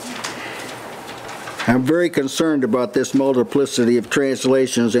 I'm very concerned about this multiplicity of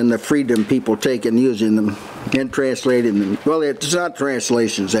translations and the freedom people take in using them and translating them. Well, it's not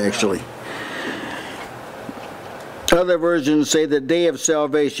translations, actually. Other versions say the day of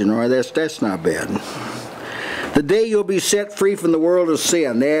salvation. All right, that's not bad. The day you'll be set free from the world of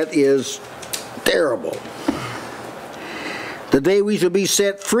sin. That is terrible. The day we shall be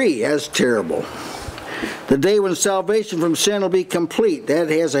set free, that's terrible. The day when salvation from sin will be complete. That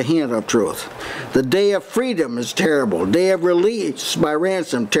has a hint of truth. The day of freedom is terrible. Day of release by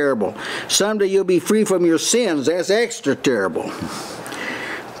ransom, terrible. Someday you'll be free from your sins. That's extra terrible.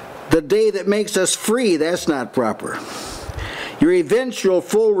 The day that makes us free, that's not proper. Your eventual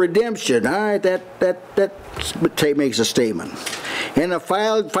full redemption, all right, that makes a statement. And a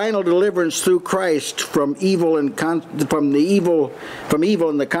final deliverance through Christ from evil and from evil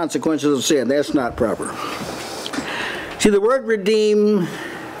and the consequences of sin. That's not proper. See, the word redeem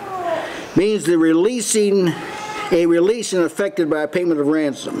means a releasing effected by a payment of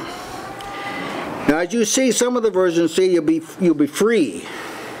ransom. Now, as you see, some of the versions say you'll be free.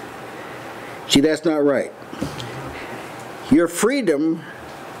 See, that's not right. Your freedom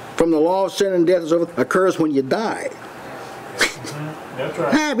from the law of sin and death occurs when you die. That's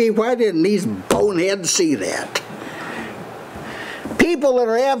right. I mean, why didn't these boneheads see that? People that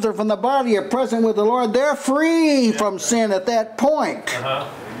are absent from the body are present with the Lord. They're free from sin at that point.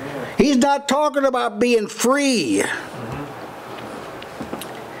 He's not talking about being free.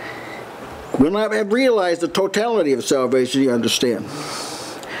 We'll not have realized the totality of salvation, you understand.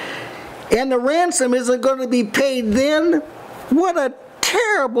 And the ransom isn't going to be paid then? What a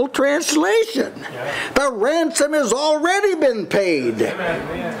terrible translation. The ransom has already been paid.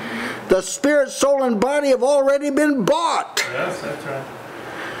 The spirit, soul, and body have already been bought. Yes, that's right.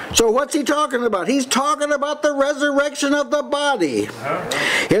 So what's he talking about? He's talking about the resurrection of the body.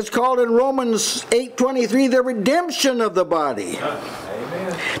 It's called in Romans 8:23 the redemption of the body.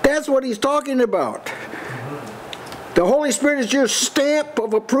 That's what he's talking about. The Holy Spirit is your stamp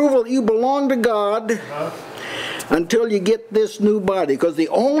of approval that you belong to God until you get this new body. Because the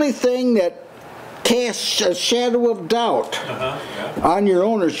only thing that casts a shadow of doubt on your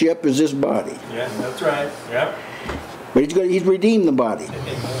ownership is this body. Yeah, that's right. Yep. But he's redeemed the body.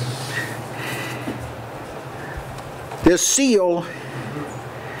 This seal,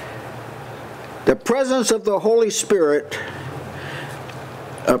 the presence of the Holy Spirit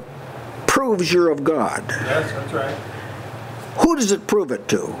proves you're of God. Yes, that's right. Who does it prove it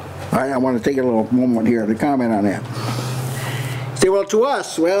to? I want to take a little moment here to comment on that. Say, well, to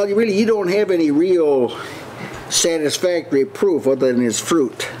us, well, you don't have any real satisfactory proof other than his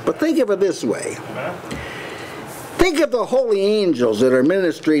fruit. But think of it this way. Think of the holy angels that are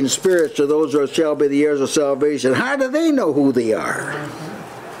ministering spirits to those who shall be the heirs of salvation. How do they know who they are?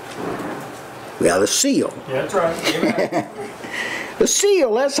 Well, the seal. Yeah, that's right. The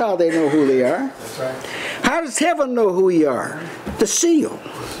seal, that's how they know who they are. That's right. How does heaven know who you are? The seal.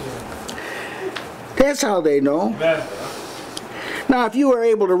 That's how they know. Amen. Now, if you are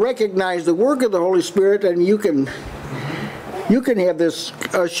able to recognize the work of the Holy Spirit, then you can have this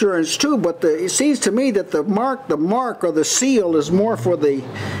assurance too. But it seems to me that the mark or the seal is more for the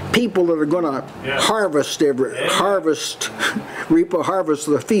people that are going to reap a harvest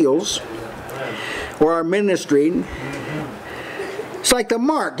of the fields, or are ministering. It's like the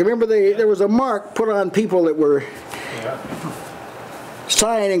mark. Remember, there was a mark put on people that were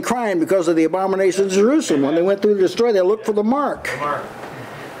sighing and crying because of the abominations of Jerusalem. When they went through to destroy, they looked for the mark.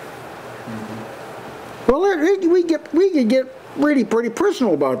 Well, we could get really pretty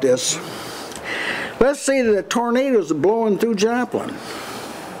personal about this. Let's say that a tornado is blowing through Joplin,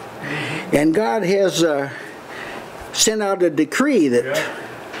 and God has sent out a decree that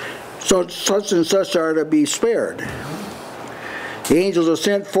such and such are to be spared. The angels are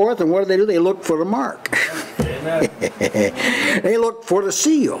sent forth, and what do? They look for the mark. They look for the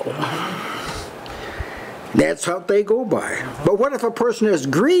seal. That's how they go by. But what if a person is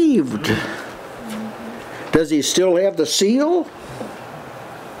grieved? Does he still have the seal?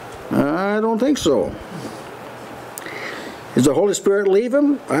 I don't think so. Does the Holy Spirit leave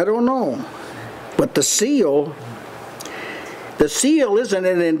him? I don't know. But the seal isn't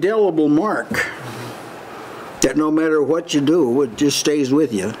an indelible mark that no matter what you do, it just stays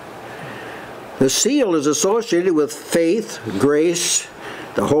with you. The seal is associated with faith, grace,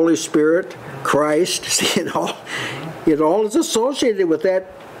 the Holy Spirit, Christ. See, it all is associated with that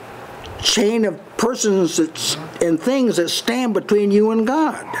chain of persons and things that stand between you and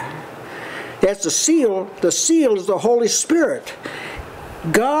God. That's the seal. The seal is the Holy Spirit.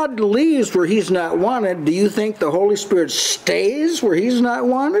 God leaves where he's not wanted. Do you think the Holy Spirit stays where he's not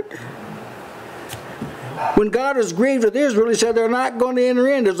wanted? When God is grieved with Israel, he said they're not going to enter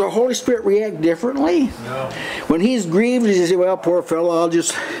in. Does the Holy Spirit react differently? No. When he's grieved, he says, well, poor fellow,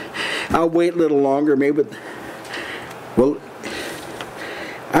 I'll wait a little longer, maybe. Well,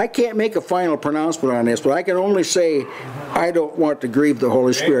 I can't make a final pronouncement on this, but I can only say I don't want to grieve the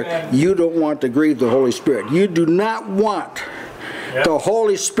Holy Spirit. Amen. You don't want to grieve the Holy Spirit. You do not want the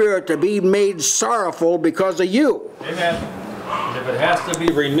Holy Spirit to be made sorrowful because of you. Amen. And if it has to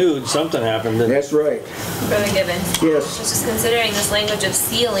be renewed, something happened. That's right. Brother Gibbons. Yes. Just considering this language of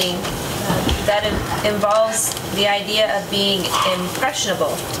sealing, that involves the idea of being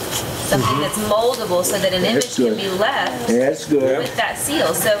impressionable. Something that's moldable so that an image can be left That's good. with that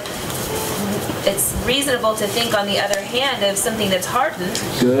seal. So it's reasonable to think, on the other hand, of something that's hardened.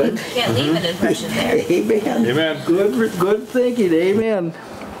 Good. You can't leave an impression there. Amen. Amen. Good thinking. Amen.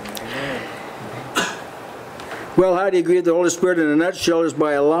 Well, how do you agree with the Holy Spirit in a nutshell is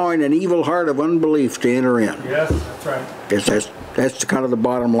by allowing an evil heart of unbelief to enter in. Yes, that's right. That's kind of the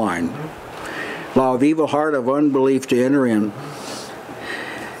bottom line. Allow an evil heart of unbelief to enter in.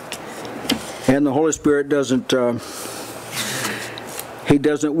 And the Holy Spirit doesn't, He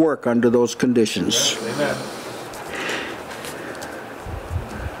doesn't work under those conditions. Yes, amen.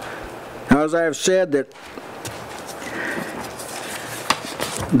 Now, as I have said, that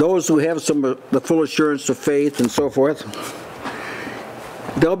those who have some of the full assurance of faith and so forth,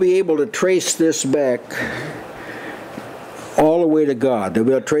 they'll be able to trace this back all the way to God. They'll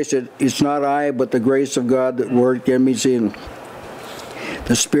be able to trace it. It's not I, but the grace of God that worked in me. See,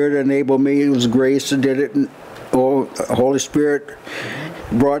 the Spirit enabled me. It was grace that did it. And, oh, the Holy Spirit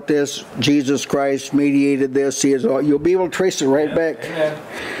brought this. Jesus Christ mediated this. See, you'll be able to trace it right back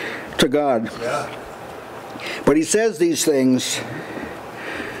to God. Yeah. But He says these things.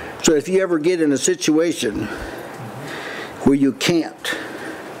 So if you ever get in a situation where you can't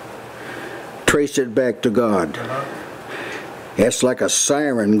trace it back to God, it's like a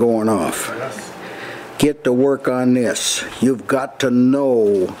siren going off. Yes. Get to work on this. You've got to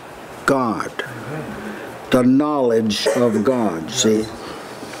know God. The knowledge of God, see?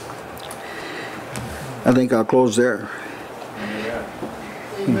 I think I'll close there.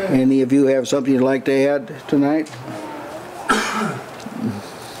 Any of you have something you'd like to add tonight?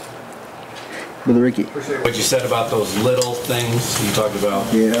 Brother Ricky. What you said about those little things you talked about,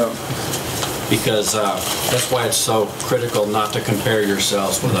 Yeah. because that's why it's so critical not to compare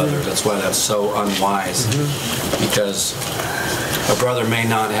yourselves with others. That's why that's so unwise, because a brother may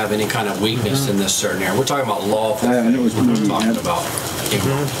not have any kind of weakness in this certain area. We're talking about lawful things. We're not talking about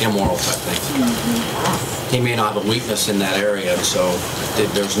immoral type things. He may not have a weakness in that area, and so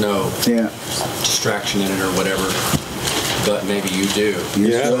there's no distraction in it or whatever. But maybe you do.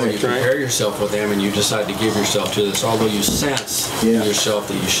 So you compare yourself with them and you decide to give yourself to this, although you sense in yourself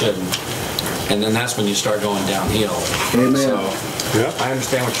that you shouldn't. And then that's when you start going downhill. Amen. So I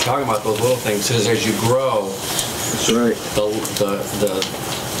understand what you're talking about, those little things, because as you grow, That's right.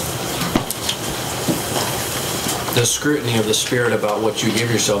 The scrutiny of the Spirit about what you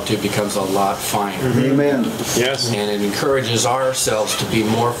give yourself to becomes a lot finer. Amen. Yes. And it encourages ourselves to be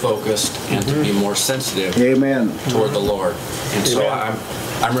more focused and to be more sensitive Amen. toward the Lord. And so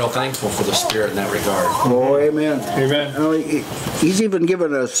I'm real thankful for the Spirit in that regard. Oh, amen. Amen. Now, He's even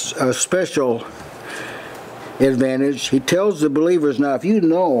given us a special advantage. He tells the believers, now if you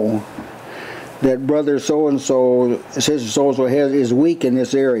know that brother so-and-so, sister so-and-so is weak in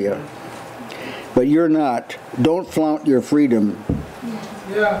this area, but you're not, don't flaunt your freedom.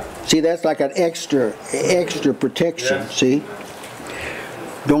 Yeah. See, that's like an extra protection, see?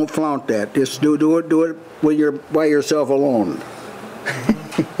 Don't flaunt that. Just do it when you're by yourself alone.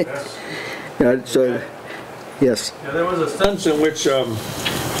 So, yes. Yeah, there was a sense in which, I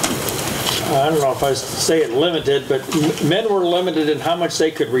don't know if I say it limited, but men were limited in how much they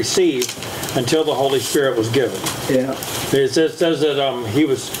could receive until the Holy Spirit was given. Yeah. It says that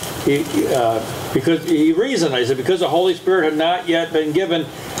because he reasoned, I said, because the Holy Spirit had not yet been given,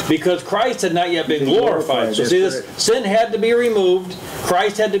 because Christ had not yet been glorified. So see, this sin had to be removed.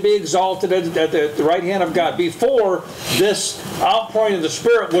 Christ had to be exalted at the right hand of God before this outpouring of the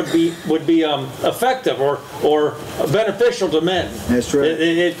Spirit would be effective or beneficial to men. That's right.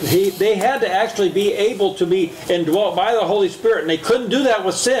 They had to actually be able to be indwelt by the Holy Spirit, and they couldn't do that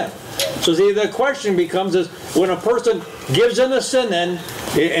with sin. So see, the question becomes is when a person gives in to sin then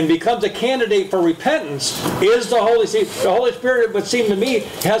and becomes a candidate for repentance, is the Holy Spirit, it would seem to me,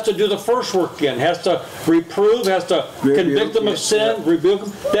 has to do the first work again, has to reprove, has to convict them of sin, rebuke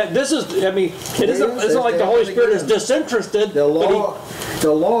them. It isn't like the Holy Spirit is disinterested. The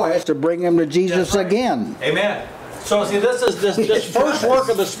law has to bring him to Jesus again. Amen. So see, this first work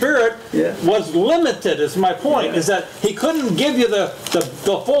of the Spirit was limited, is my point, is that he couldn't give you the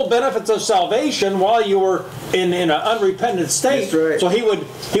full benefits of salvation while you were in an unrepentant state. That's right. So he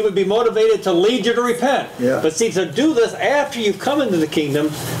would be motivated to lead you to repent. Yeah. But see, to do this after you come into the kingdom,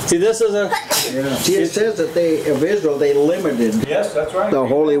 see, this is a... See, it says that of Israel, they limited Yes, that's right. the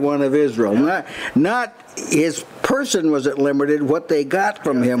Holy One of Israel. Not his person wasn't limited, what they got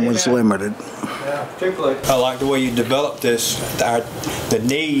from him was limited. Yeah, particularly. I like the way you developed this, the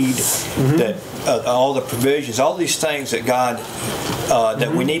need, that all the provisions, all these things that God,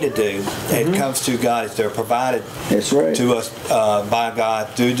 that we need to do, it comes to God. They're provided That's right. to us by God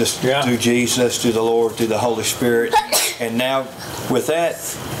through Jesus, through the Lord, through the Holy Spirit. And now with that,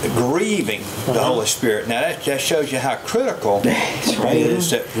 grieving the Holy Spirit. Now that shows you how critical it is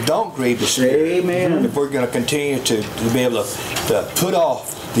that we don't grieve the Spirit. Amen. If we're going to continue to be able to put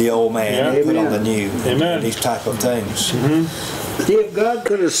off the old man and put on the new. Amen. These type of things. See, if God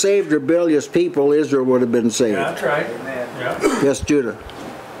could have saved rebellious people, Israel would have been saved. That's right. Yeah. Yes, Judah.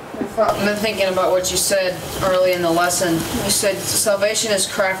 I've been thinking about what you said early in the lesson. You said salvation is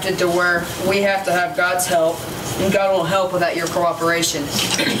crafted to where we have to have God's help, and God won't help without your cooperation.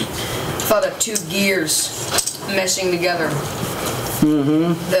 Thought of two gears meshing together.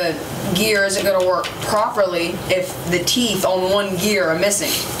 The gear isn't going to work properly if the teeth on one gear are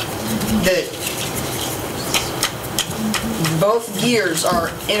missing. Both gears are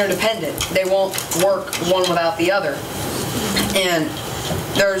interdependent. They won't work one without the other. And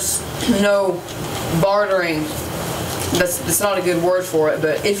there's no bartering. That's not a good word for it,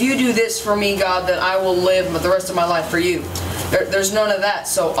 but if you do this for me, God, then I will live the rest of my life for you. There's none of that.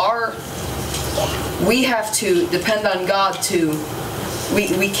 So we have to depend on God to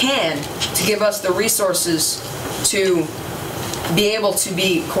give us the resources to be able to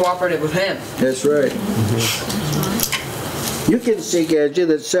be cooperative with Him. That's right. You can see, Gadget,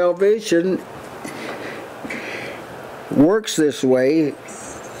 that salvation works this way.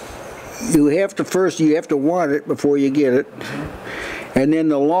 You have to want it before you get it. And then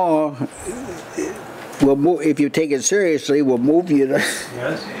the law will move, if you take it seriously, will move you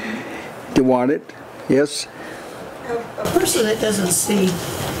to want it. Yes? A person that doesn't see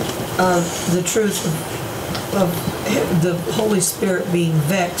the truth of the Holy Spirit being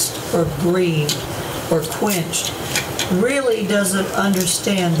vexed or grieved or quenched really doesn't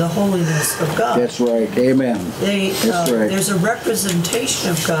understand the holiness of God. That's right. Amen. That's right. There's a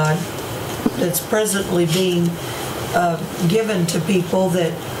representation of God that's presently being given to people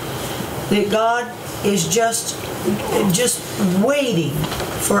that God is just waiting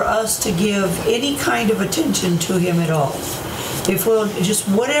for us to give any kind of attention to Him at all. If we'll just,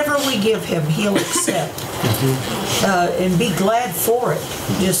 whatever we give Him, He'll accept and be glad for it.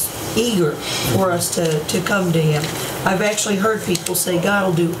 Just eager for us to come to Him. I've actually heard people say God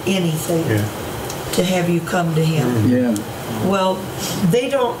will do anything to have you come to Him. Yeah. Well, they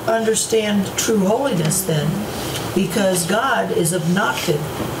don't understand true holiness then, because God is obnoxious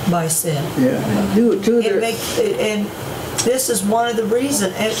by sin. Yeah. And this is one of the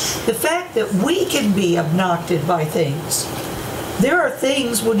reasons. And the fact that we can be obnoxious by things. There are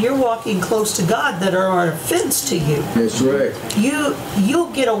things when you're walking close to God that are an offense to you. That's right.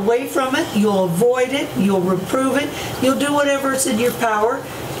 You'll get away from it. You'll avoid it. You'll reprove it. You'll do whatever is in your power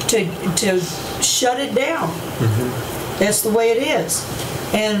to shut it down. That's the way it is.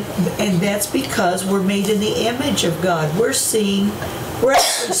 And that's because we're made in the image of God. We're actually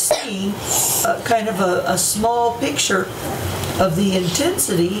seeing kind of a small picture of the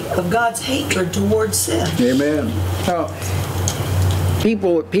intensity of God's hatred towards sin. Amen. Now,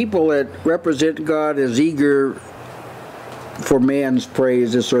 people that represent God as eager for man's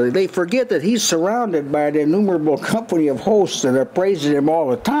praise, they forget that He's surrounded by an innumerable company of hosts that are praising Him all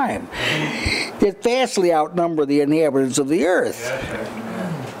the time, that vastly outnumber the inhabitants of the earth.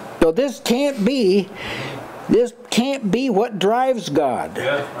 So this can't be what drives God.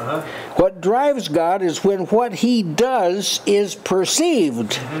 What drives God is when what He does is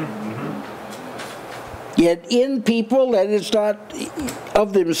perceived. Yet in people that it's not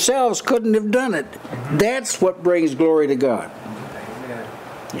of themselves couldn't have done it. That's what brings glory to God.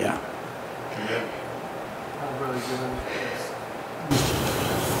 Yeah.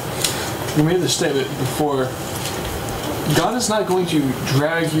 You made the statement before, God is not going to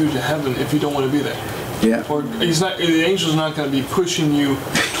drag you to heaven if you don't want to be there. Yeah. Or the angel's not going to be pushing you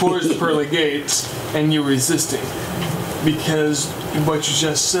towards the pearly gates and you resisting. Because what you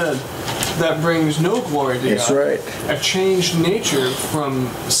just said, that brings no glory to That's God. Right. A changed nature from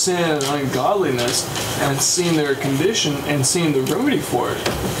sin and ungodliness, and seeing their condition and seeing the remedy for it,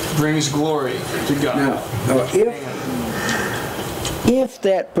 brings glory to God. Now, if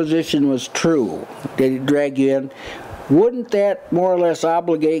that position was true, did he drag you in, wouldn't that more or less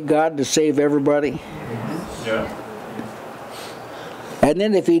obligate God to save everybody? Yeah. And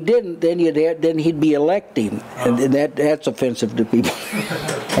then if he didn't, then he'd be electing, and that's offensive to people.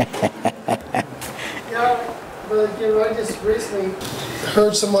 Yeah, but you know, I just recently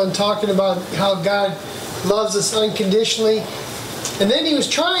heard someone talking about how God loves us unconditionally, and then he was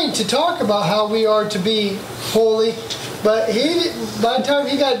trying to talk about how we are to be holy, but by the time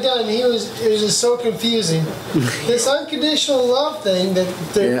he got done, it was just so confusing. This unconditional love thing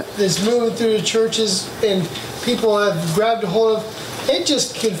that's moving through the churches and people have grabbed a hold of, it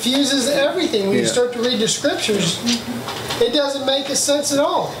just confuses everything when you start to read the scriptures. It doesn't make sense at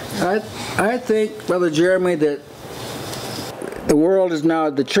all. I think, Brother Jeremy, that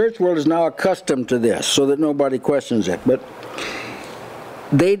the church world is now accustomed to this, so that nobody questions it. But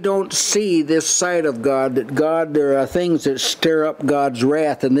they don't see this side of God, there are things that stir up God's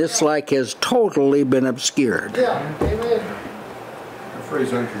wrath, and this has totally been obscured. Yeah, amen. The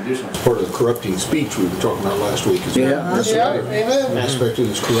phrase unconditional is part of the corrupting speech we were talking about last week as well. Yeah, That's amen. an aspect of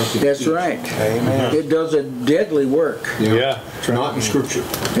this corrupting That's speech. right. Amen. It does a deadly work. Yeah. It's not in Scripture.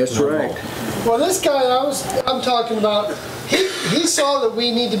 That's Not at right. all. Well, this guy I'm talking about, he saw that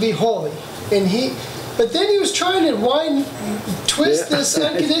we need to be holy, but then he was trying to twist this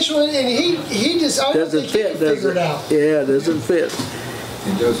unconditional, and he just I don't think he could figure it out. Yeah, it doesn't fit.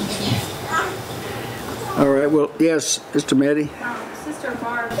 It doesn't. All right. Well, yes, Mr. Meddy. Sister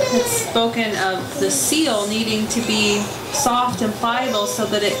Barb had spoken of the seal needing to be soft and pliable so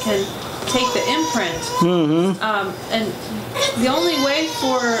that it can take the imprint. Mm-hmm. And the only way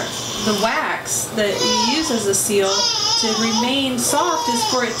for the wax that you use as a seal to remain soft is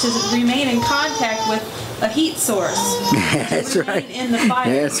for it to remain in contact with a heat source. That's right. In the fire.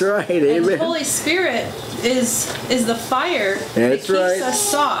 That's right. And Amen. the Holy Spirit is the fire that keeps us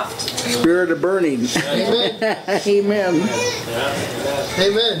soft. Spirit of burning. Amen. Amen.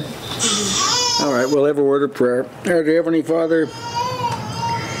 Amen. All right, we'll have a word of prayer. Our dear Heavenly Father,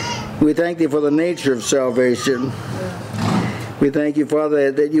 we thank Thee for the nature of salvation. We thank You,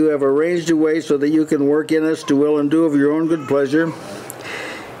 Father, that You have arranged a way so that You can work in us to will and do of Your own good pleasure.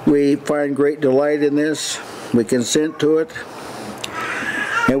 We find great delight in this. We consent to it.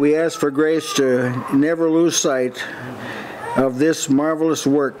 And we ask for grace to never lose sight of this marvelous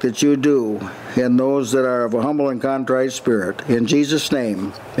work that You do in those that are of a humble and contrite spirit. In Jesus'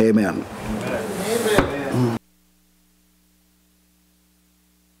 name, amen.